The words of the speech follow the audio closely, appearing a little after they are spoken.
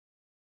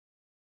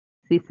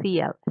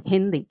CCL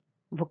Hindi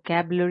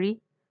Vocabulary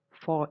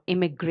for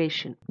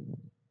Immigration.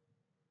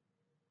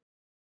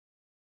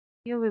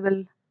 Here we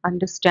will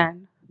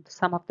understand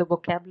some of the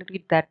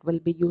vocabulary that will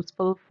be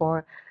useful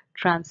for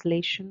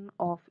translation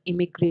of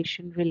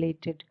immigration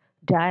related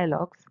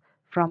dialogues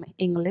from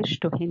English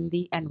to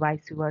Hindi and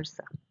vice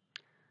versa.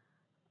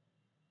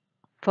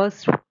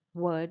 First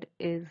word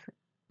is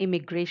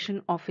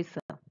immigration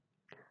officer,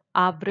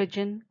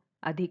 आव्रजन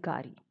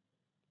अधिकारी,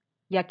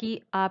 या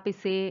कि आप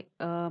इसे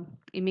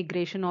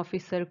immigration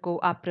officer को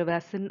आप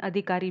प्रवासन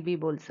अधिकारी भी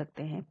बोल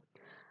सकते हैं।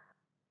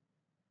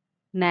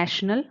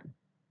 नेशनल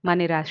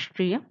माने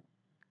राष्ट्रीय,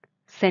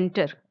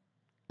 सेंटर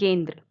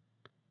केंद्र,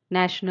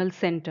 नेशनल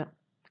सेंटर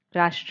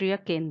राष्ट्रीय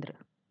केंद्र,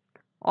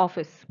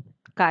 ऑफिस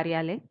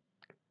कार्यालय,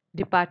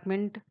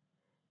 डिपार्टमेंट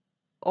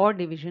और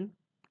डिवीजन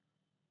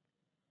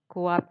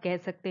को आप कह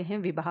सकते हैं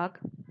विभाग।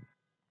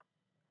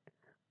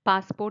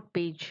 पासपोर्ट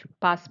पेज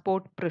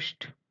पासपोर्ट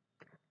पृष्ठ,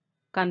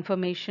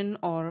 कंफर्मेशन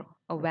और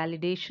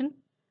वैलिडेशन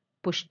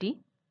पुष्टि।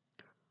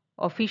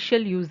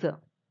 ऑफिशियल यूजर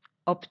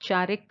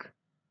औपचारिक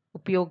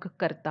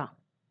उपयोगकर्ता,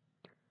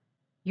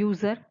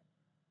 यूजर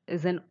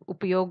इज एन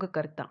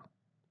उपयोगकर्ता।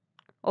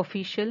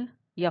 ऑफिशियल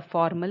या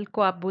फॉर्मल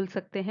को आप बोल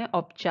सकते हैं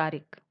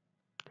औपचारिक।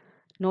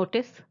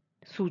 नोटिस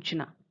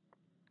सूचना,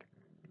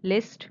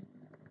 लिस्ट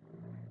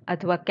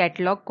अथवा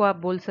कैटलॉग को आप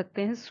बोल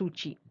सकते हैं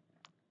सूची।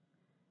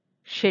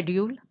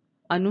 शेड्यूल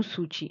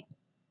अनुसूची।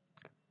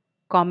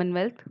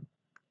 कॉमनवेल्थ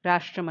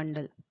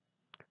राष्ट्रमंडल,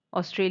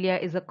 Australia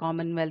is a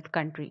Commonwealth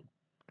country,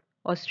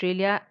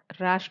 Australia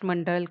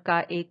राष्ट्रमंडल का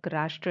एक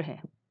राष्ट्र है।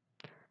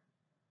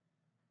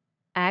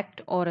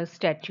 एक्ट और अ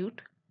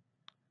स्टैट्यूट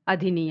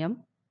अधिनियम,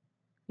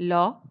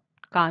 लॉ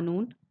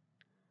कानून,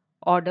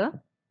 ऑर्डर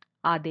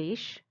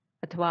आदेश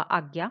अथवा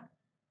आज्ञा।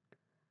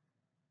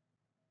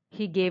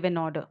 ही गेव एन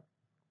ऑर्डर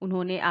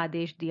उन्होंने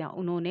आदेश दिया,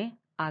 उन्होंने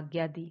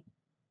आज्ञा दी।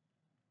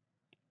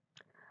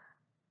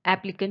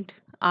 एप्लीकेंट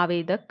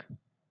आवेदक,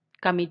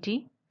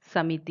 कमिटी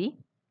समिति।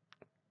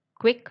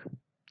 क्विक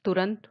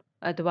तुरंत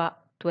अथवा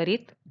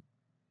त्वरित।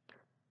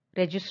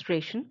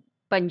 रजिस्ट्रेशन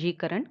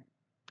पंजीकरण।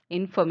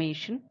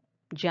 इंफॉर्मेशन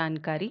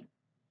जानकारी।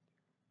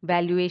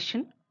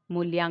 वैल्यूएशन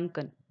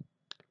मूल्यांकन।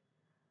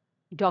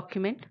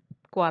 डॉक्यूमेंट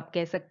को आप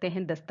कह सकते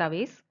हैं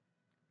दस्तावेज।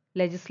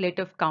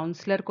 लेजिस्लेटिव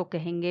काउंसलर को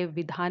कहेंगे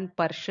विधान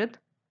पार्षद।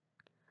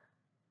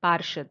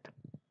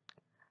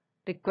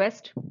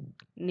 रिक्वेस्ट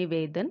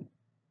निवेदन।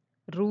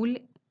 रूल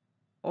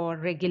और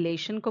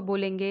रेगुलेशन को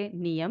बोलेंगे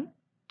नियम।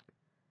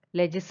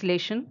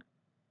 लेजिस्लेशन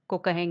को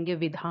कहेंगे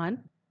विधान।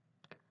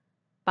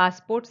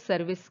 पासपोर्ट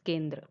सर्विस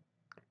केंद्र,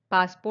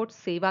 पासपोर्ट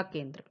सेवा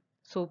केंद्र।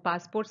 सो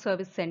passport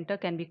service centre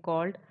can be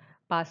called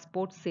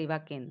passport सेवा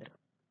केंद्र।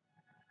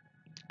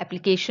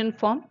 एप्लीकेशन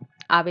फॉर्म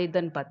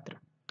आवेदन पत्र।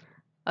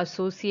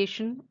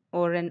 Association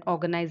or an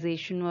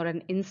organization or an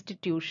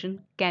institution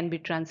can be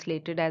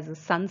translated as a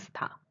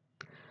संस्था।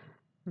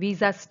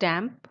 Visa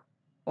stamp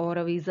or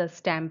a visa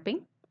stamping,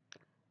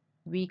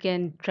 we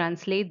can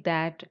translate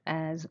that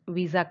as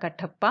visa का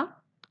ठप्पा,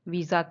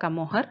 visa का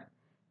मोहर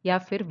या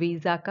फिर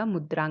वीजा का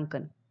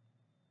मुद्रांकन।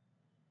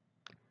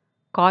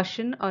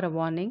 Caution or a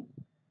warning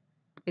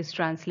is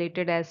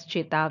translated as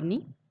चेतावनी।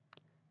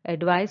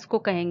 Advice को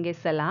कहेंगे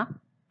सलाह।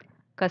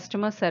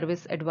 Customer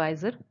service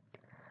advisor,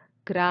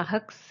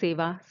 ग्राहक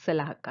सेवा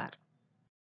सलाहकार।